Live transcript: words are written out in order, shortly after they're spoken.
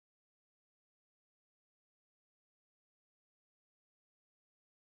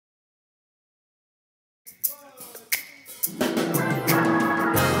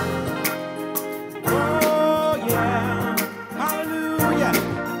Oh, yeah. Hallelujah.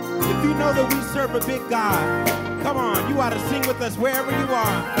 If you know that we serve a big God, come on, you ought to sing with us wherever you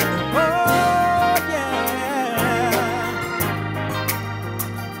are. Oh, yeah.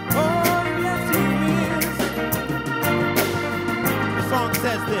 Oh, yes, he is. The song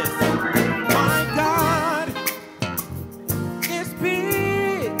says this. My God is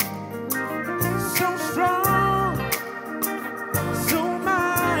big, so strong, so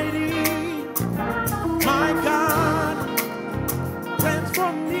mighty. My God plans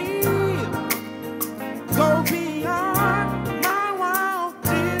for me go beyond my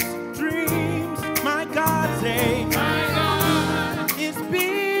wildest dreams. My God, say, my God is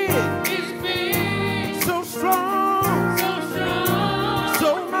big, so strong,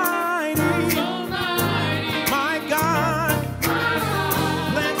 so mighty. My God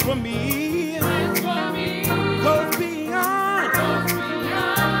plans for me goes beyond.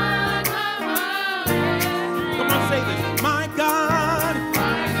 Come on, say this. My God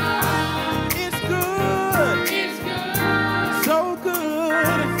is good, so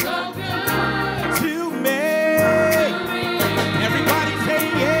good to me. Everybody say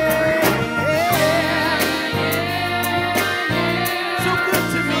yeah. So good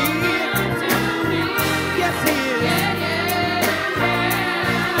to me. Yes, he is.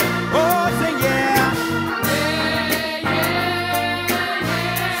 Oh, say yeah.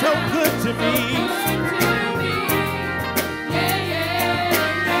 So good to me.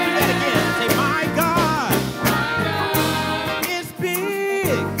 Do that again. Say, my God is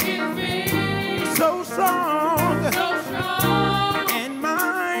big, so strong, and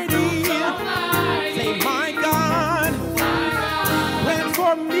mighty. Say, my God plans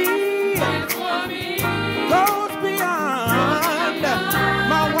for me goes beyond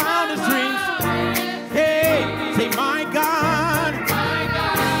my wildest dreams. Hey, say, my God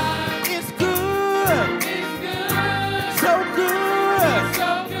is good, so good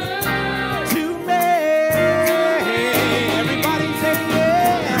to me. Everybody say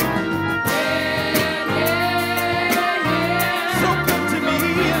yeah. So good to me.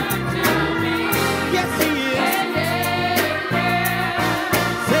 Yes, he is.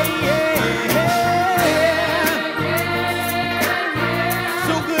 Say yeah.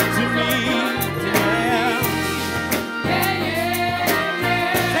 So good to me. Yeah.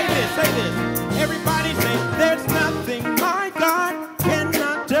 Say this. Everybody say, there's nothing my God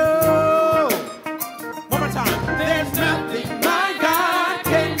cannot do. One more time. There's nothing my God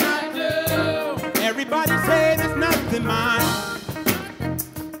cannot do. Everybody say, there's nothing my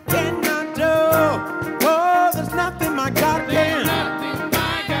cannot do. Oh, there's nothing my God can.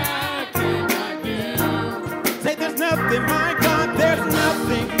 Say, there's nothing my God. There's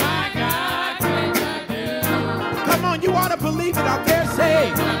nothing. Come on, you ought to believe it out there. Say,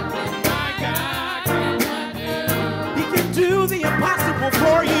 he can do the impossible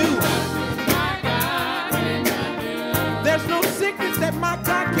for you. There's no sickness that my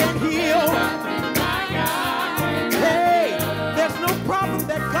God can't heal. Hey, there's no problem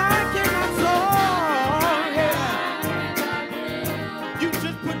that God cannot solve. Yeah. You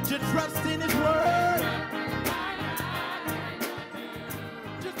just put your trust in his word.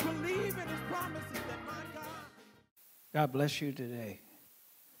 Just believe in his promises that my God. God bless you today.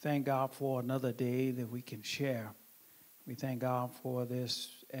 Thank God for another day that we can share. We thank God for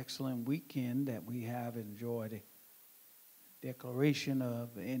this excellent weekend that we have enjoyed. Declaration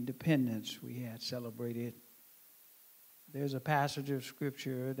of Independence we had celebrated. There's a passage of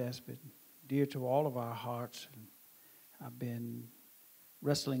scripture that's been dear to all of our hearts. And I've been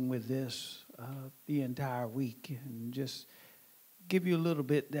wrestling with this the entire week, and just give you a little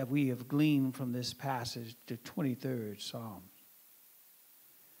bit that we have gleaned from this passage, the 23rd Psalm.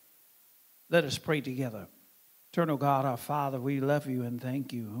 Let us pray together. Eternal God, our Father, we love you and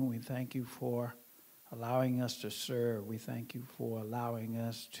thank you. And we thank you for allowing us to serve. We thank you for allowing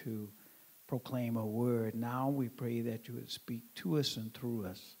us to proclaim a word. Now we pray that you would speak to us and through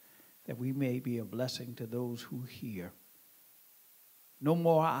us, that we may be a blessing to those who hear. No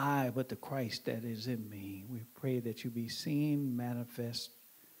more I, but the Christ that is in me. We pray that you be seen, manifest,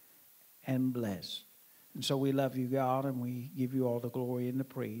 and blessed. And so we love you, God, and we give you all the glory and the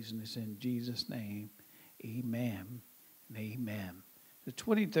praise. And it's in Jesus' name, amen and amen. The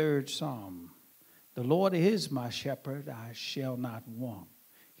 23rd Psalm. The Lord is my shepherd, I shall not want.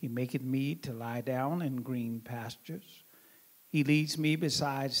 He maketh me to lie down in green pastures. He leads me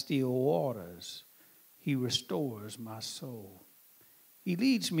beside still waters. He restores my soul. He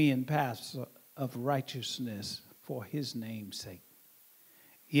leads me in paths of righteousness for his name's sake.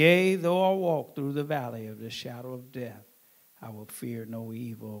 Yea, though I walk through the valley of the shadow of death, I will fear no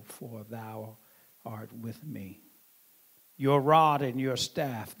evil, for thou art with me. Your rod and your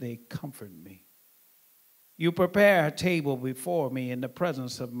staff, they comfort me. You prepare a table before me in the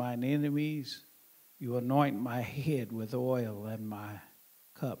presence of mine enemies. You anoint my head with oil, and my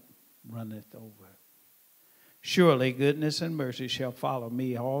cup runneth over. Surely goodness and mercy shall follow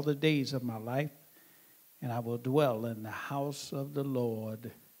me all the days of my life, and I will dwell in the house of the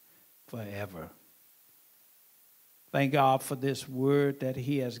Lord forever. Thank God for this word that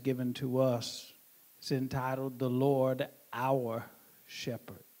he has given to us. It's entitled, The Lord Our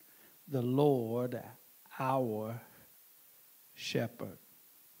Shepherd. The Lord Our Shepherd.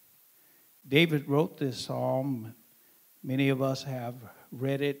 David wrote this psalm. Many of us have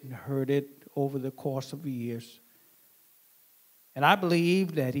read it and heard it over the course of years. And I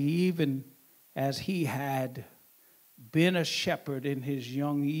believe that even as he had been a shepherd in his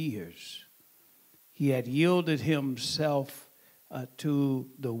young years, he had yielded himself to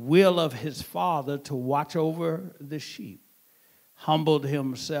the will of his father to watch over the sheep, humbled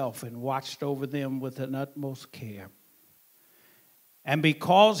himself and watched over them with an utmost care. And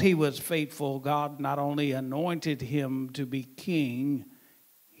because he was faithful, God not only anointed him to be king,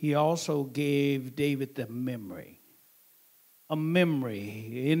 he also gave David the memory. A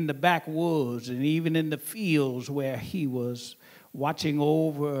memory in the backwoods and even in the fields where he was watching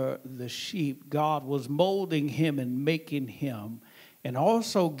over the sheep. God was molding him and making him, and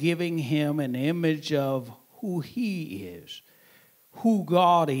also giving him an image of who he is, who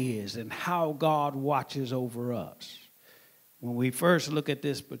God is, and how God watches over us. When we first look at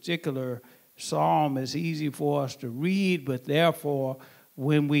this particular psalm, it's easy for us to read, but therefore,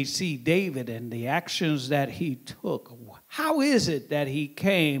 when we see David and the actions that he took, how is it that he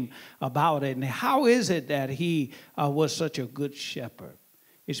came about it? And how is it that he was such a good shepherd?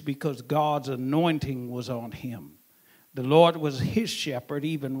 It's because God's anointing was on him. The Lord was his shepherd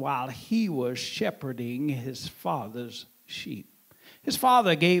even while he was shepherding his father's sheep. His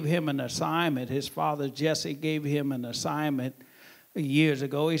father gave him an assignment. His father, Jesse, gave him an assignment years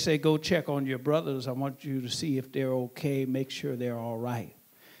ago. He said, go check on your brothers. I want you to see if they're okay. Make sure they're all right.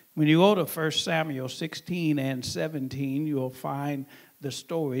 When you go to 1 Samuel 16 and 17, you'll find the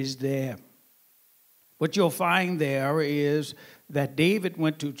stories there. What you'll find there is that David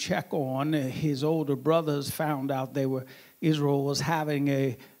went to check on his older brothers, found out Israel was having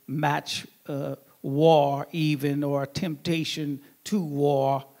a match war even, or a temptation to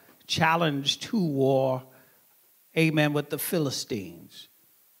war, challenge to war, amen, with the Philistines.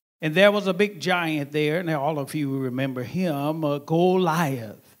 And there was a big giant there, and all of you remember him,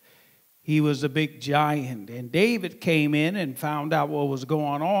 Goliath. He was a big giant. And David came in and found out what was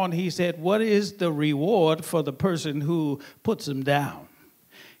going on. He said, what is the reward for the person who puts him down?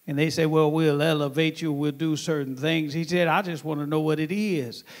 And they said, well, we'll elevate you, we'll do certain things. He said, I just want to know what it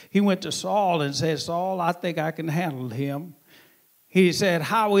is. He went to Saul and said, Saul, I think I can handle him. He said,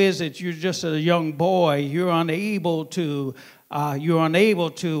 how is it you're just a young boy, you're unable to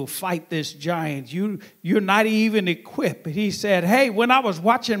fight this giant. You're not even equipped. He said, hey, when I was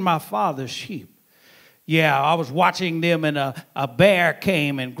watching my father's sheep, I was watching them, and a bear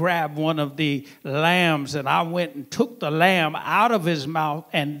came and grabbed one of the lambs, and I went and took the lamb out of his mouth,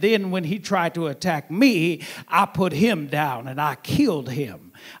 and then when he tried to attack me, I put him down and I killed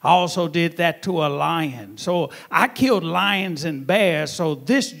him. I also did that to a lion. So I killed lions and bears, so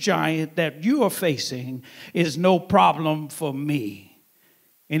this giant that you are facing is no problem for me.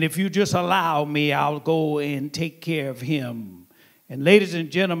 And if you just allow me, I'll go and take care of him. And ladies and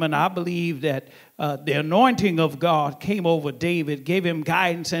gentlemen, I believe that the anointing of God came over David, gave him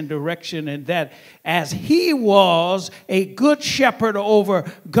guidance and direction, and that as he was a good shepherd over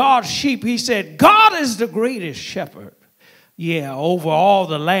God's sheep, he said, God is the greatest shepherd. Over all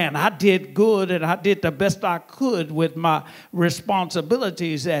the land. I did good, and I did the best I could with my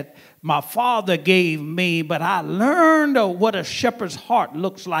responsibilities that my father gave me, but I learned what a shepherd's heart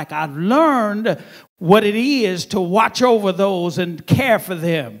looks like. I learned what it is to watch over those and care for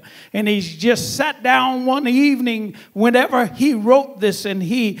them. And he just sat down one evening whenever he wrote this, and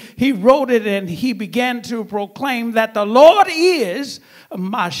he wrote it, and he began to proclaim that the Lord is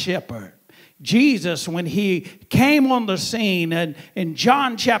my shepherd. Jesus, when he came on the scene, and in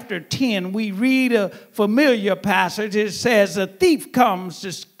John chapter 10, we read a familiar passage. It says, the thief comes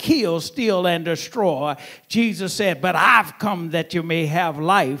to kill, steal, and destroy. Jesus said, but I've come that you may have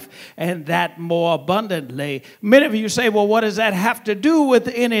life, and that more abundantly. Many of you say, well, what does that have to do with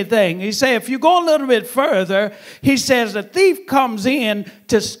anything? He said, if you go a little bit further, he says, the thief comes in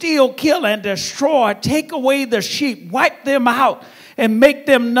to steal, kill, and destroy, take away the sheep, wipe them out. and make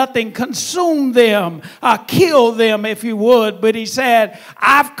them nothing, consume them, kill them if you would. But he said,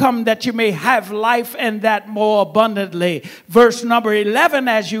 I've come that you may have life and that more abundantly. Verse number 11,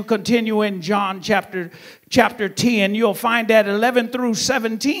 as you continue in John chapter 10, you'll find that 11 through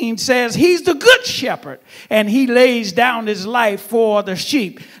 17 says he's the good shepherd and he lays down his life for the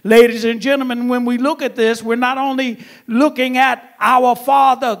sheep. Ladies and gentlemen, when we look at this, we're not only looking at our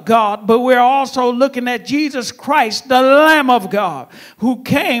Father God, but we're also looking at Jesus Christ, the Lamb of God, who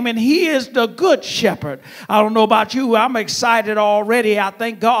came, and he is the good shepherd. I don't know about you, I'm excited already. I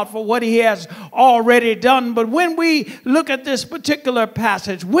thank God for what he has already done. But when we look at this particular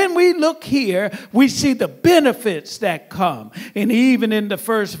passage, when we look here, we see the benefits that come. And even in the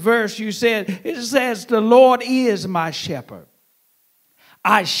first verse, it says, the Lord is my shepherd.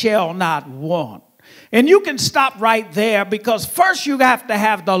 I shall not want. And you can stop right there, because first you have to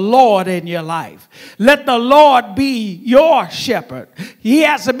have the Lord in your life. Let the Lord be your shepherd. He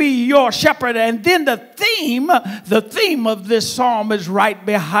has to be your shepherd. And then the theme of this psalm is right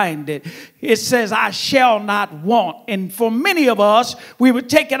behind it. It says, I shall not want. And for many of us, we would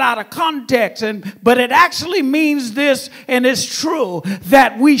take it out of context. But it actually means this, and it's true,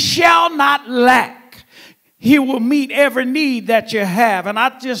 that we shall not lack. He will meet every need that you have. And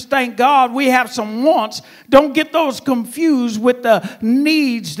I just thank God we have some wants. Don't get those confused with the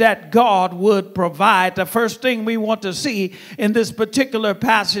needs that God would provide. The first thing we want to see in this particular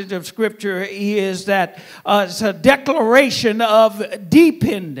passage of Scripture is that it's a declaration of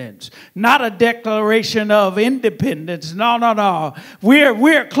dependence, not a declaration of independence. No.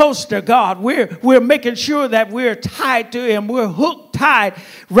 We're close to God. We're making sure that we're tied to him. We're hooked, tied,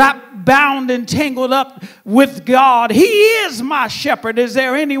 wrapped, bound, and tangled up with God. He is my shepherd. Is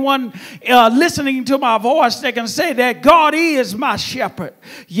there anyone listening to my voice that can say that God is my shepherd?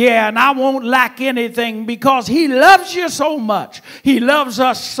 Yeah, and I won't lack anything, because he loves you so much. He loves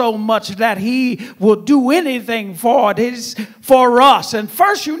us so much that he will do anything for us. And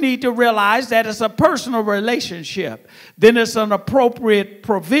first you need to realize that it's a personal relationship. Then it's an appropriate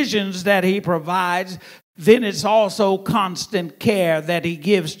provisions that he provides. Then it's also constant care that he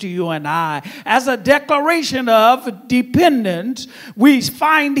gives to you and I. As a declaration of dependence, we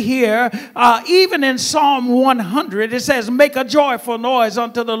find here, even in Psalm 100, it says, make a joyful noise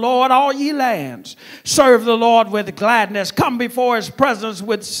unto the Lord, all ye lands. Serve the Lord with gladness. Come before his presence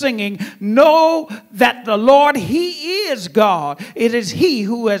with singing. Know that the Lord, he is God. It is he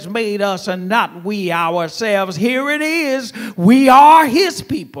who has made us and not we ourselves. Here it is. We are his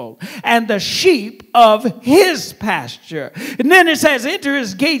people and the sheep of his pasture. And then it says, enter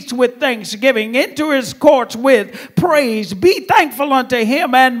his gates with thanksgiving, enter his courts with praise. Be thankful unto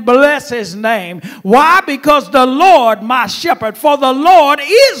him and bless his name. Why? Because the Lord, my shepherd, for the Lord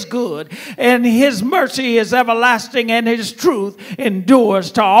is good, and his mercy is everlasting, and his truth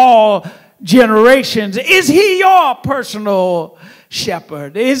endures to all generations. Is he your personal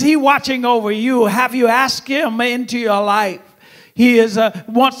shepherd? Is he watching over you? Have you asked him into your life? He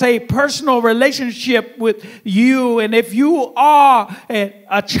wants a personal relationship with you. And if you are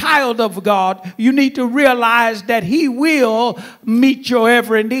a child of God, you need to realize that he will meet your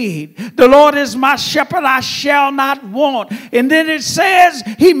every need. The Lord is my shepherd, I shall not want. And then it says,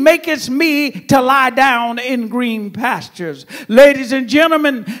 he maketh me to lie down in green pastures. Ladies and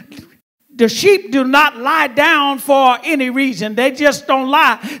gentlemen, the sheep do not lie down for any reason. They just don't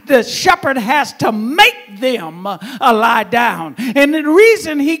lie. The shepherd has to make them lie down. And the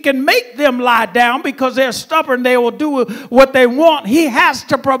reason he can make them lie down, because they're stubborn, they will do what they want. He has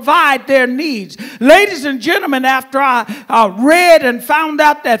to provide their needs. Ladies and gentlemen, after I read and found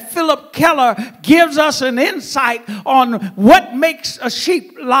out that Philip Keller gives us an insight on what makes a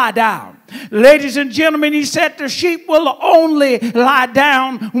sheep lie down. Ladies and gentlemen, he said the sheep will only lie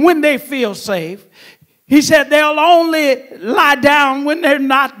down when they feel safe. He said they'll only lie down when they're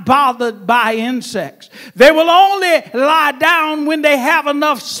not bothered by insects. They will only lie down when they have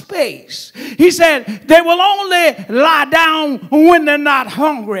enough space. He said they will only lie down when they're not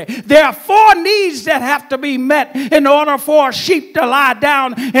hungry. There are 4 needs that have to be met in order for a sheep to lie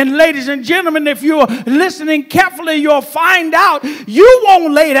down. And ladies and gentlemen, if you're listening carefully, you'll find out you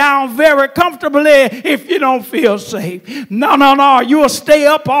won't lay down very comfortably if you don't feel safe. No. You'll stay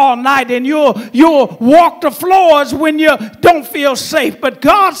up all night, and you'll walk the floors when you don't feel safe. But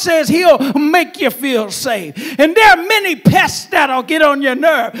God says he'll make you feel safe. And there are many pests that'll get on your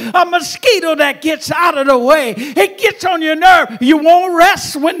nerve. A mosquito angel that gets out of the way. It gets on your nerve. You won't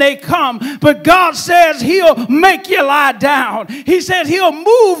rest when they come. But God says he'll make you lie down. He says he'll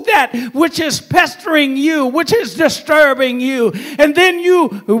move that which is pestering you, which is disturbing you. And then you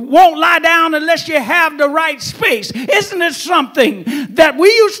won't lie down unless you have the right space. Isn't it something that we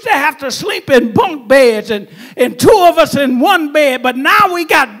used to have to sleep in bunk beds and two of us in one bed, but now we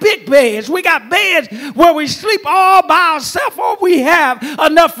got big beds. We got beds where we sleep all by ourselves, or we have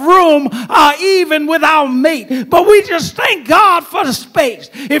enough room even with our mate. But we just thank God for the space.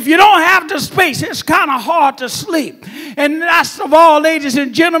 If you don't have the space, it's kind of hard to sleep. And last of all, ladies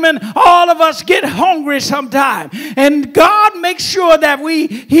and gentlemen, all of us get hungry sometime. And God makes sure that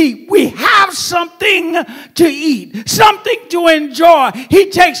we have something to eat, something to enjoy. He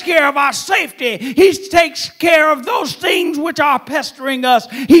takes care of our safety. He takes care of those things which are pestering us.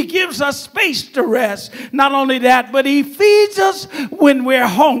 He gives us space to rest. Not only that, but he feeds us when we're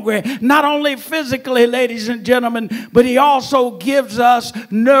hungry. Not only physically, ladies and gentlemen, but he also gives us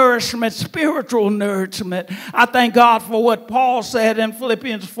nourishment, spiritual nourishment. I thank God for what Paul said in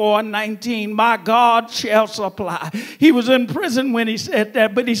Philippians 4:19. My God shall supply. He was in prison when he said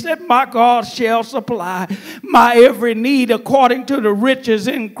that, but he said, my God shall supply my every need according to the riches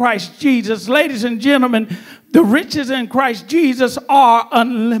in Christ Jesus. Ladies and gentlemen, the riches in Christ Jesus are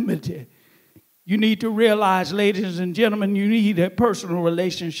unlimited. You need to realize, ladies and gentlemen, you need a personal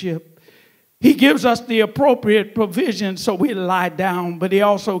relationship. He gives us the appropriate provision so we lie down, but he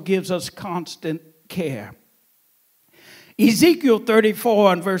also gives us constant care. Ezekiel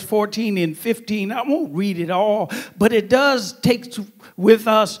 34 and verse 14 and 15, I won't read it all, but it does take with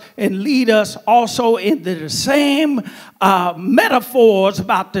us and lead us also into the same metaphors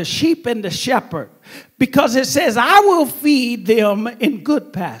about the sheep and the shepherd. Because it says, I will feed them in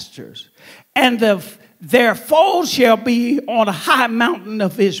good pastures, and their fold shall be on a high mountain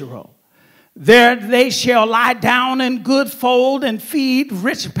of Israel. There they shall lie down in good fold and feed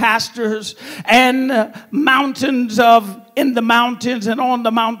rich pastures and in the mountains and on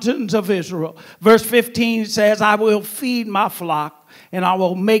the mountains of Israel. Verse 15 says, I will feed my flock and I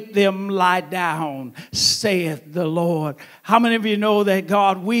will make them lie down, saith the Lord. How many of you know that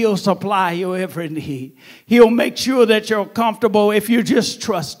God will supply your every need? He'll make sure that you're comfortable if you just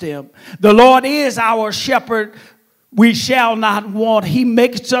trust him. The Lord is our shepherd. We shall not want. He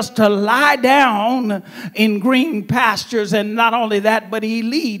makes us to lie down in green pastures. And not only that, but he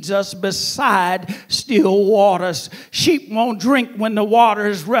leads us beside still waters. Sheep won't drink when the water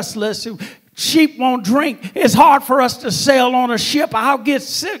is restless. Sheep won't drink. It's hard for us to sail on a ship. I'll get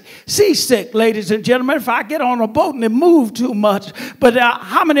seasick, ladies and gentlemen, if I get on a boat and it moves too much. But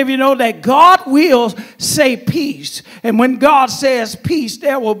how many of you know that God will say peace? And when God says peace,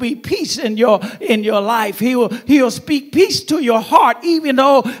 there will be peace in your life. He'll speak peace to your heart, even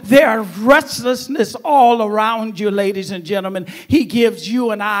though there's restlessness all around you, ladies and gentlemen. He gives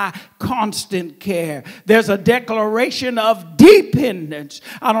you and I constant care. There's a declaration of dependence.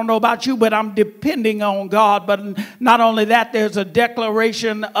 I don't know about you, but I'm depending on God. But not only that, there's a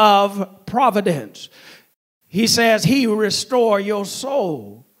declaration of providence. He says he will restore your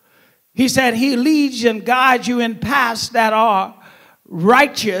soul. He said he leads and guides you in paths that are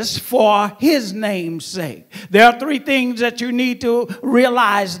righteous for his name's sake. There are three things that you need to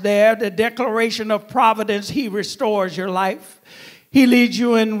realize there. The declaration of providence, he restores your life. He leads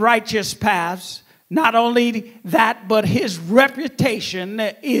you in righteous paths. Not only that, but his reputation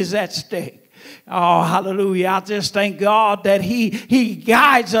is at stake. Oh, hallelujah. I just thank God that he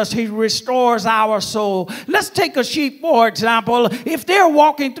guides us. He restores our soul. Let's take a sheep, for example. If they're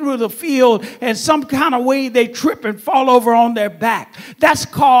walking through the field and some kind of way they trip and fall over on their back, that's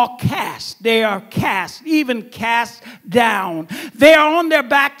called cast. They are cast, even cast down. They are on their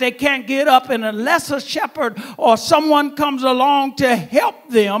back. They can't get up. And unless a shepherd or someone comes along to help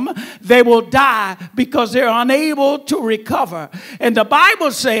them, they will die because they're unable to recover. And the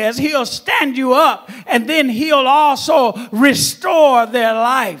Bible says he'll stand you up, and then he'll also restore their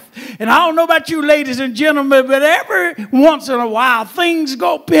life. And I don't know about you, ladies and gentlemen, but every once in a while things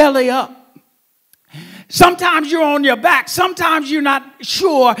go belly up. Sometimes you're on your back. Sometimes you're not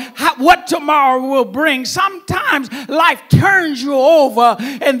sure what tomorrow will bring. Sometimes life turns you over,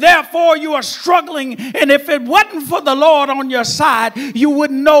 and therefore you are struggling. And if it wasn't for the Lord on your side, you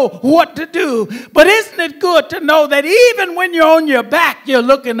wouldn't know what to do. But isn't it good to know that even when you're on your back, you're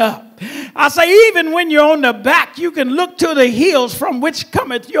looking up? I say, even when you're on the back, you can look to the hills from which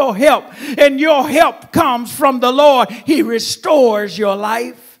cometh your help. And your help comes from the Lord. He restores your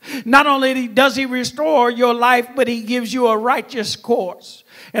life. Not only does he restore your life, but he gives you a righteous course.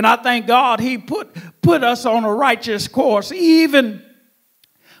 And I thank God he put us on a righteous course. Even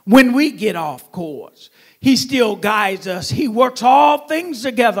when we get off course. He still guides us. He works all things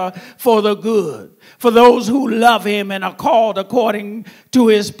together for the good, for those who love him and are called according to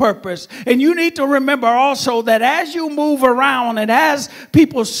his purpose. And you need to remember also that as you move around and as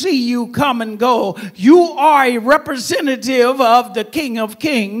people see you come and go, you are a representative of the King of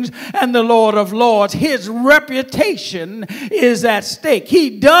Kings and the Lord of Lords. His reputation is at stake.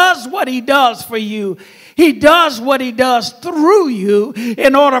 He does what he does for you. He does what he does through you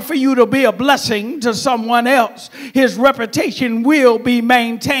in order for you to be a blessing to someone else. His reputation will be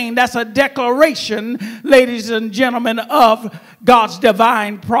maintained. That's a declaration, ladies and gentlemen, of God's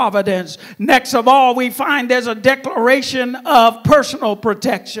divine providence. Next of all, we find there's a declaration of personal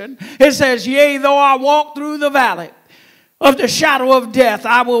protection. It says, yea, though I walk through the valley of the shadow of death,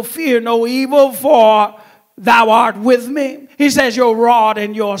 I will fear no evil, for thou art with me. He says, your rod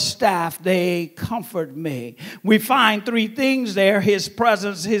and your staff, they comfort me. We find three things there: his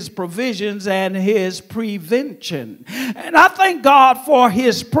presence, his provisions, and his prevention. And I thank God for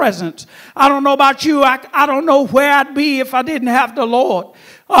his presence. I don't know about you. I don't know where I'd be if I didn't have the Lord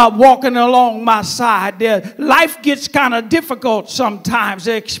walking along my side. Life gets kind of difficult sometimes.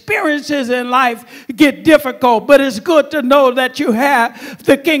 The experiences in life get difficult, but it's good to know that you have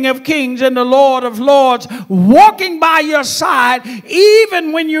the King of Kings and the Lord of Lords walking by your side,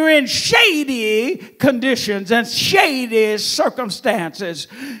 even when you're in shady conditions and shady circumstances.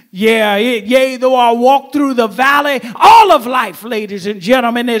 Yea, though I walk through the valley, all of life, ladies and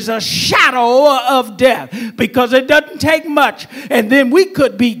gentlemen, is a shadow of death, because it doesn't take much, and then we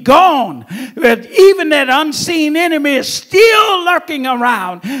could be gone. Even that unseen enemy is still lurking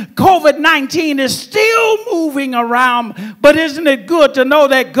around. COVID-19 is still moving around. But isn't it good to know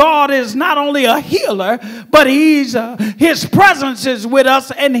that God is not only a healer, but his presence is with us,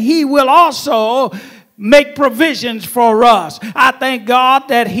 and he will also make provisions for us. I thank God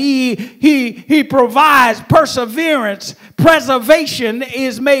that he provides perseverance. Preservation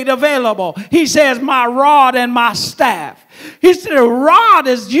is made available. He says, my rod and my staff. He said a rod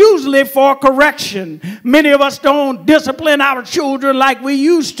is usually for correction. Many of us don't discipline our children like we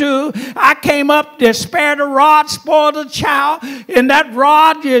used to. I came up to spare the rod, spoil the child, and that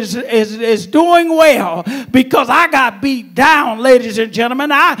rod is doing well because I got beat down, ladies and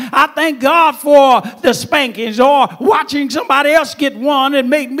gentlemen. I thank God for the spankings, or watching somebody else get one and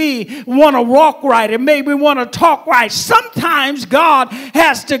make me want to walk right and make me want to talk right. Sometimes God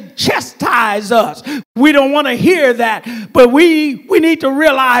has to chastise us. We don't want to hear that. But we need to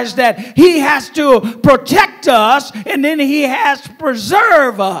realize that he has to protect us, and then he has to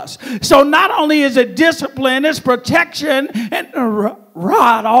preserve us. So not only is it discipline, it's protection, and the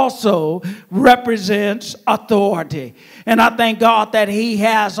rod also represents authority. And I thank God that he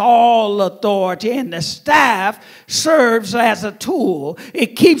has all authority, and the staff serves as a tool.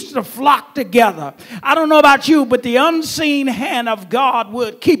 It keeps the flock together. I don't know about you, but the unseen hand of God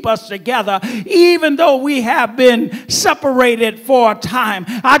would keep us together, even though we have been separated for a time.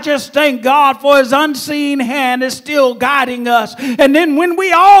 I just thank God for his unseen hand is still guiding us. And then when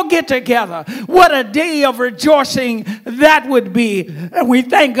we all get together, what a day of rejoicing that would be. And we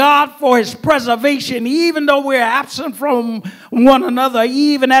thank God for his preservation, even though we're absent from one another.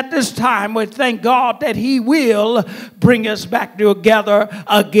 Even at this time, we thank God that he will bring us back together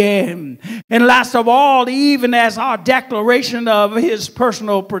again. And last of all, even as our declaration of his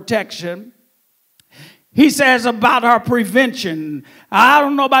personal protection, he says about our prevention. I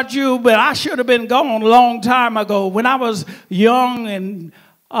don't know about you, but I should have been gone a long time ago. When I was young, and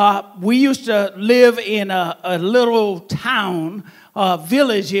we used to live in a little town,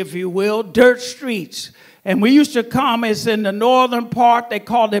 village, if you will, dirt streets. And we used to come, it's in the northern part, they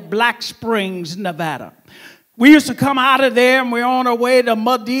called it Black Springs, Nevada. We used to come out of there, and we're on our way to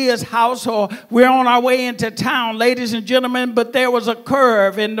Madia's house, or we're on our way into town, ladies and gentlemen, but there was a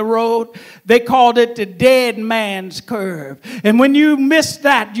curve in the road. They called it the dead man's curve. And when you miss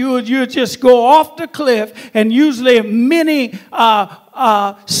that, you just go off the cliff, and usually many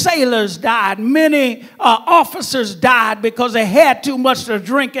sailors died. Many officers died because they had too much to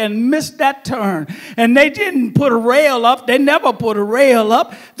drink and missed that turn. And they didn't put a rail up. They never put a rail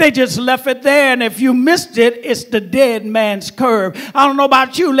up. They just left it there. And if you missed it, it's the dead man's curve. I don't know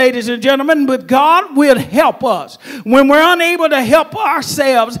about you, ladies and gentlemen, but God will help us. When we're unable to help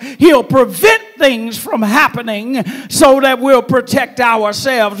ourselves, he'll prevent things from happening so that we'll protect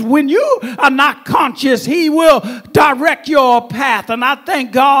ourselves. When you are not conscious, he will direct your path. And I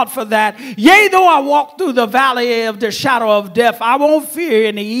thank God for that. Yea, though I walk through the valley of the shadow of death, I won't fear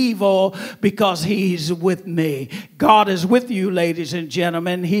any evil because he's with me. God is with you, ladies and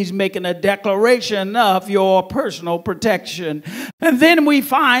gentlemen. He's making a declaration of your personal protection. And then we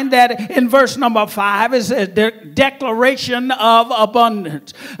find that in verse number 5, it says the declaration of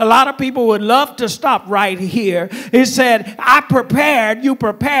abundance. A lot of people would love to stop right here. It said, you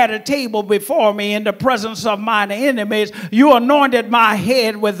prepared a table before me in the presence of mine enemies. You anointed my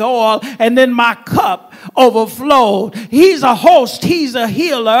head with oil, and then my cup overflowed. He's a host, he's a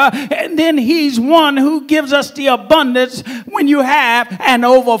healer, and then he's one who gives us the abundance when you have an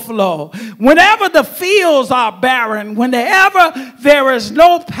overflow. Whenever the fields are barren, whenever there is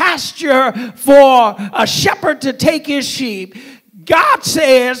no pasture for a shepherd to take his sheep, God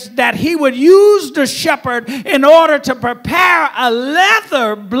says that he would use the shepherd in order to prepare a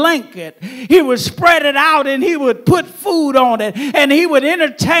leather blanket. He would spread it out and he would put food on it, and he would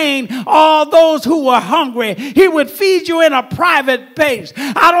entertain all those who were hungry. He would feed you in a private place.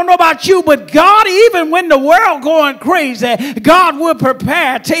 I don't know about you, but God, even when the world going crazy, God will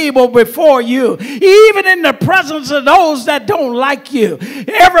prepare a table before you, even in the presence of those that don't like you.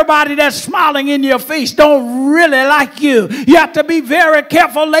 Everybody that's smiling in your face don't really like you. You have to be very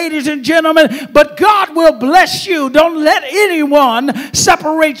careful, ladies and gentlemen, but God will bless you. Don't let anyone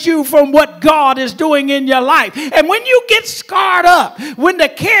separate you from what God is doing in your life. And when you get scarred up, when the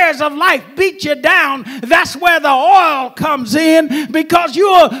cares of life beat you down, that's where the oil comes in, because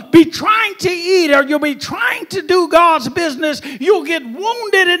you'll be trying to eat or you'll be trying to do God's business. You'll get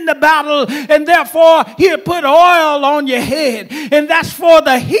wounded in the battle, and therefore he'll put oil on your head, and that's for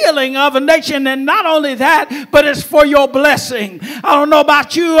the healing of a nation. And not only that, but it's for your blessing. I don't know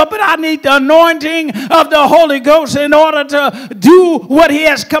about you, but I need the anointing of the Holy Ghost in order to do what he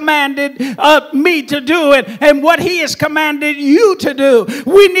has commanded me to do, and what he has commanded you to do.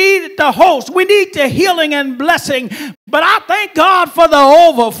 We need the host. We need the healing and blessing. But I thank God for the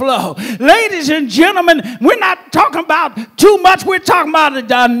overflow. Ladies and gentlemen, we're not talking about too much. We're talking about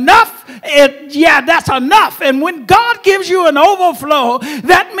enough. That's enough. And when God gives you an overflow,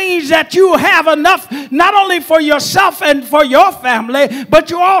 that means that you have enough not only for yourself and for your family, but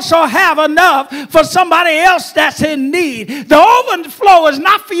you also have enough for somebody else that's in need. The overflow is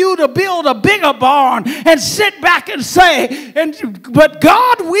not for you to build a bigger barn and sit back and say, but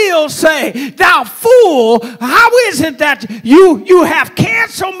God will say, thou fool, how is it that you have cared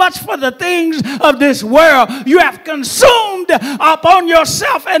so much for the things of this world? You have consumed upon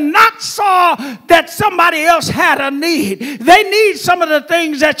yourself and not saw that somebody else had a need. They need some of the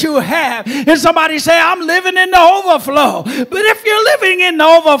things that you have. And somebody say, I'm living in the overflow. But if you're living in the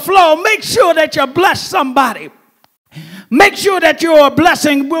overflow, make sure that you bless somebody. Make sure that you're a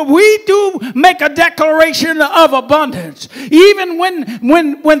blessing. We do make a declaration of abundance. Even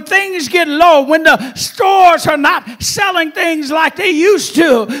when things get low, when the stores are not selling things like they used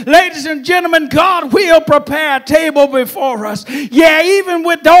to, ladies and gentlemen, God will prepare a table before us. Yeah, even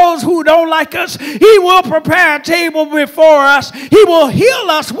with those who don't like us, he will prepare a table before us. He will heal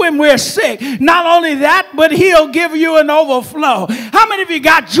us when we're sick. Not only that, but he'll give you an overflow. How many of you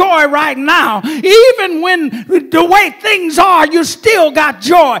got joy right now? Even when the way things are, you still got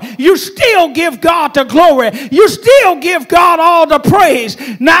joy. You still give God the glory. You still give God all the praise.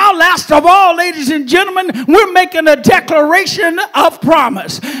 Now, last of all, ladies and gentlemen, we're making a declaration of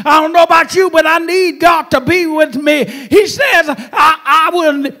promise. I don't know about you, but I need God to be with me. He says, I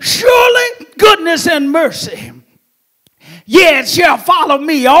will surely goodness and mercy. It shall follow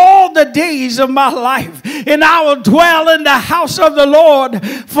me all the days of my life, and I will dwell in the house of the Lord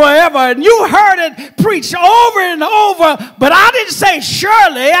forever. And you heard it preached over and over, but I didn't say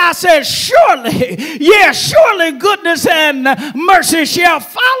surely. I said surely. Surely goodness and mercy shall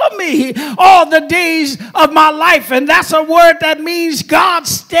follow me all the days of my life. And that's a word that means God's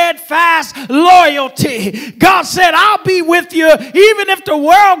steadfast loyalty. God said, I'll be with you even if the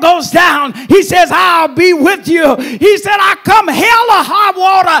world goes down. He says, I'll be with you. He said, I come hell or high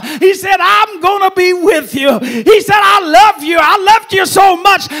water. He said, I'm going to be with you. He said, I love you. I loved you so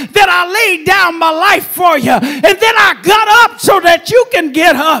much that I laid down my life for you. And then I got up so that you can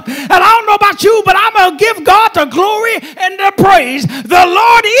get up. And I don't know about you, but I'm going to give God the glory and the praise. The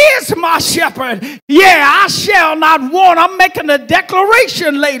Lord is my shepherd. I shall not want. I'm making a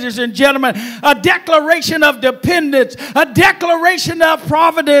declaration, ladies and gentlemen, a declaration of dependence, a declaration of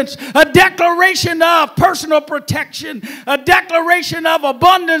providence, a declaration of personal protection, a declaration of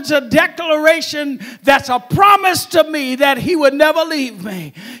abundance, a declaration that that's a promise to me that he would never leave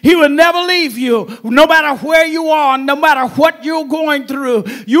me. He would never leave you. No matter where you are, no matter what you're going through,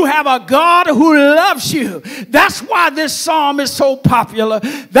 you have a God who loves you. That's why this psalm is so popular.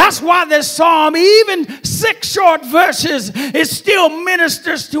 That's why this psalm, even 6 short verses, it still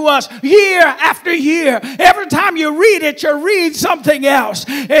ministers to us year after year. Every time you read it, you read something else.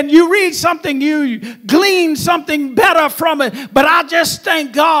 And you read something, you glean something better from it. But I just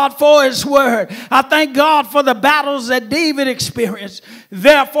thank God for his word. I thank God for the battles that David experienced.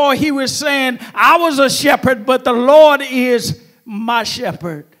 Therefore, he was saying, I was a shepherd, but the Lord is my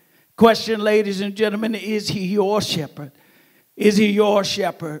shepherd. Question, ladies and gentlemen, is he your shepherd? Is he your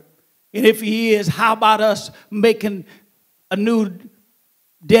shepherd? And if he is, how about us making a new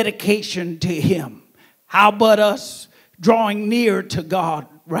dedication to him? How about us drawing near to God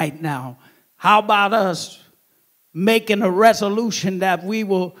right now? How about us making a resolution that we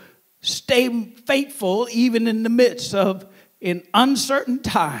will stay faithful even in the midst of in uncertain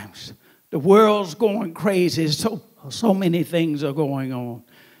times? The world's going crazy. So many things are going on.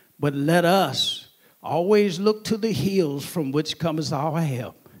 But let us always look to the hills from which comes our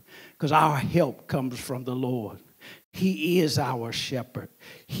help, because our help comes from the Lord. He is our shepherd.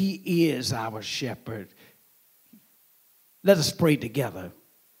 He is our shepherd. Let us pray together.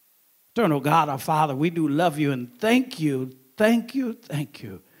 Eternal God, our Father, we do love you and thank you, thank you, thank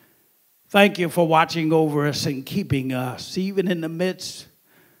you. Thank you for watching over us and keeping us. Even in the midst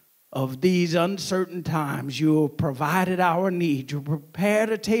of these uncertain times, you have provided our need. You prepared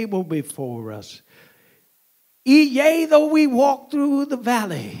a table before us. Yea, though we walk through the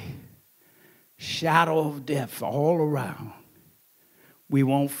valley, shadow of death all around, we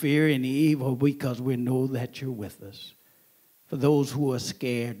won't fear any evil because we know that you're with us. For those who are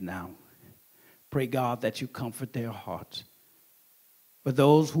scared now, pray, God, that you comfort their hearts. For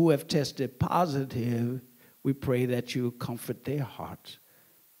those who have tested positive, we pray that you comfort their hearts.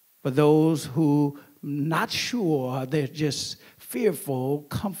 For those who not sure, they're just fearful,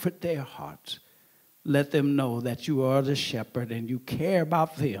 comfort their hearts. Let them know that you are the shepherd and you care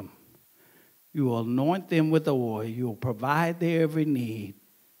about them. You will anoint them with oil. You will provide their every need.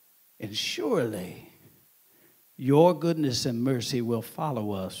 And surely your goodness and mercy will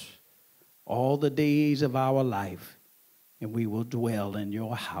follow us all the days of our life, and we will dwell in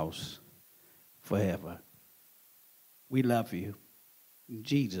your house forever. We love you. In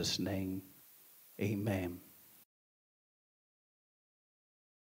Jesus' name, amen.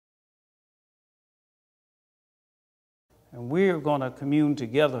 And we're going to commune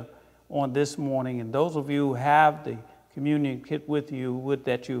together on this morning. And those of you who have the communion kit with you, would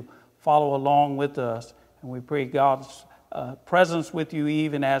that you follow along with us. And we pray God's presence with you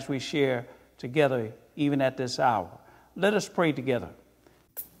even as we share together, even at this hour. Let us pray together.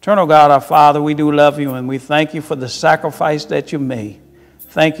 Eternal God, our Father, we do love you and we thank you for the sacrifice that you made.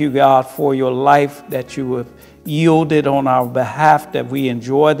 Thank you, God, for your life that you have yielded on our behalf, that we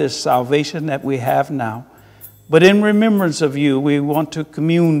enjoy this salvation that we have now. But in remembrance of you, we want to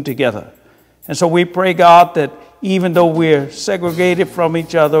commune together. And so we pray, God, that even though we're segregated from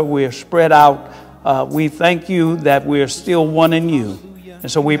each other, we're spread out, we thank you that we're still one in you. And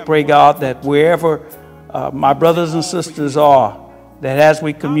so we pray, God, that wherever my brothers and sisters are, that as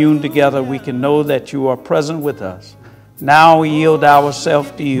we commune together, we can know that you are present with us. Now we yield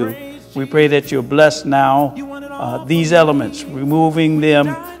ourselves to you. We pray that you'll bless now these elements, removing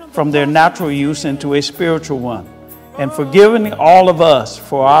them from their natural use into a spiritual one, and forgiving all of us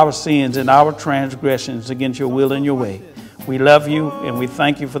for our sins and our transgressions against your will and your way. We love you and we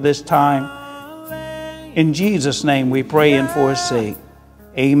thank you for this time. In Jesus' name we pray and for his sake.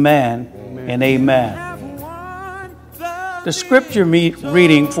 Amen, amen. And amen. The scripture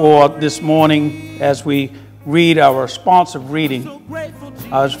reading for this morning, as we read our responsive reading,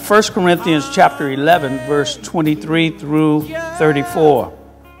 is 1 Corinthians chapter 11, verse 23 through 34.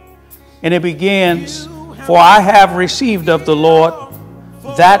 And it begins, "For I have received of the Lord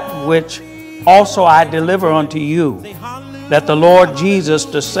that which also I deliver unto you, that the Lord Jesus,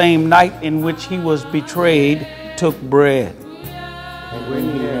 the same night in which he was betrayed, took bread. And when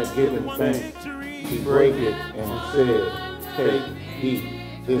he had given thanks, he brake it and said, Take, eat,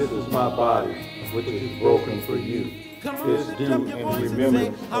 this is my body, which is broken for you. This do in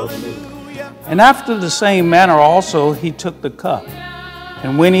remembrance of me. And after the same manner also he took the cup.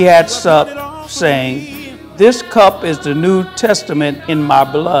 And when he had supped, saying, This cup is the New Testament in my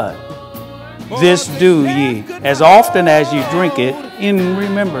blood. This do ye, as often as ye drink it, in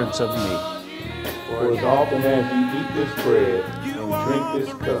remembrance of me. For as often as ye eat this bread and drink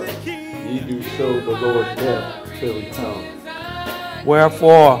this cup, ye do show the Lord's death till he comes.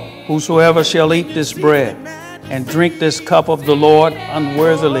 Wherefore, Whosoever shall eat this bread and drink this cup of the Lord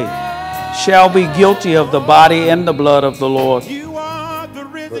unworthily shall be guilty of the body and the blood of the Lord.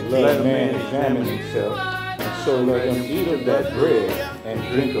 But let a man examine himself, and so let him eat of that bread and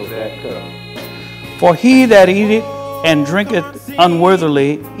drink of that cup. For he that eateth and drinketh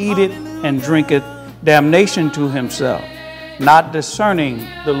unworthily eateth and drinketh damnation to himself, not discerning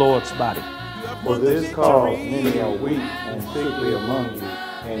the Lord's body. For this cause many are weak and sickly among you,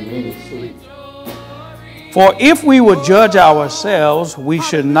 and many sleep. For if we would judge ourselves, we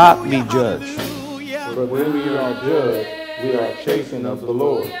should not be judged. But when we are judged, we are chastened of the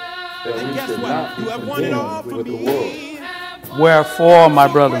Lord, that we should not be condemned with the world. Wherefore, my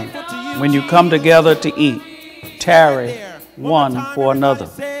brethren, when you come together to eat, tarry one for another.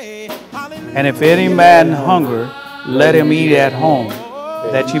 And if any man hunger, let him eat at home,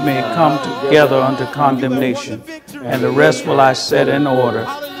 that ye may come together unto condemnation. And the rest will I set in order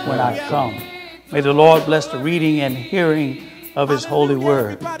when I come. May the Lord bless the reading and hearing of his holy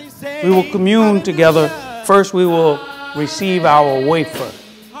word. We will commune together. First, we will receive our wafer,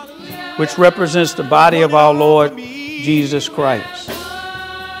 which represents the body of our Lord Jesus Christ.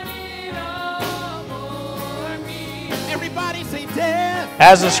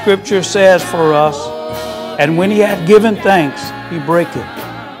 As the scripture says for us, and when he had given thanks, he brake it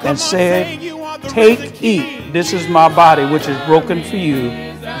and said, Take, eat, this is my body, which is broken for you.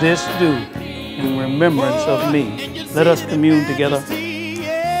 This do in remembrance of me. Let us commune together.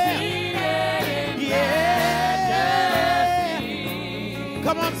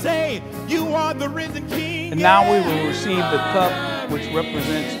 Come on, say, you are the risen King. And now we will receive the cup which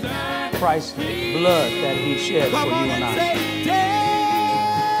represents Christ's blood that he shed for you and I.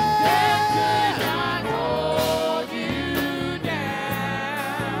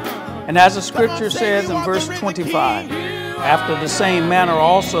 And as the scripture says in verse 25, after the same manner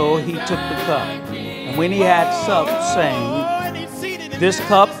also he took the cup. And when he had supped, saying, This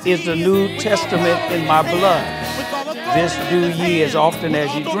cup is the New Testament in my blood. This do ye as often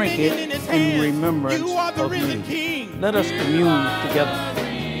as ye drink it in remembrance of me. Let us commune together.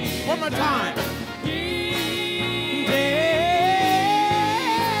 One more time.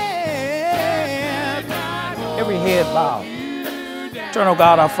 Every head bowed. Eternal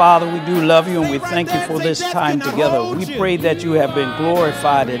God, our Father, we do love you and we thank you for this time together. We pray that you have been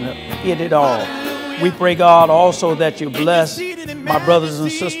glorified in it all. We pray, God, also that you bless my brothers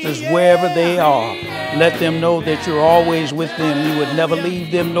and sisters wherever they are. Let them know that you're always with them. You would never leave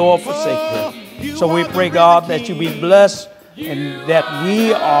them nor forsake them. So we pray, God, that you be blessed and that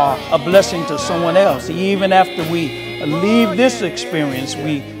we are a blessing to someone else. Even after we leave this experience,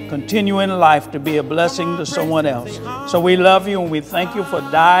 we continue in life to be a blessing to someone else. So we love you and we thank you for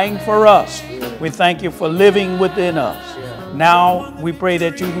dying for us. We thank you for living within us. Now we pray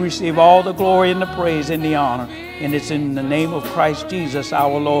that you receive all the glory and the praise and the honor. And it's in the name of Christ Jesus,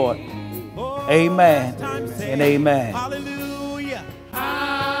 our Lord. Amen and amen. Hallelujah.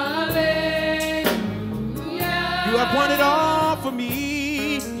 You have won it all for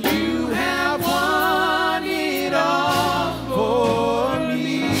me. You have won it all for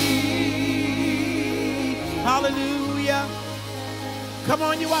me. Hallelujah. Come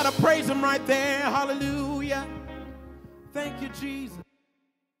on, you ought to praise him right there. Hallelujah. Thank you, Jesus.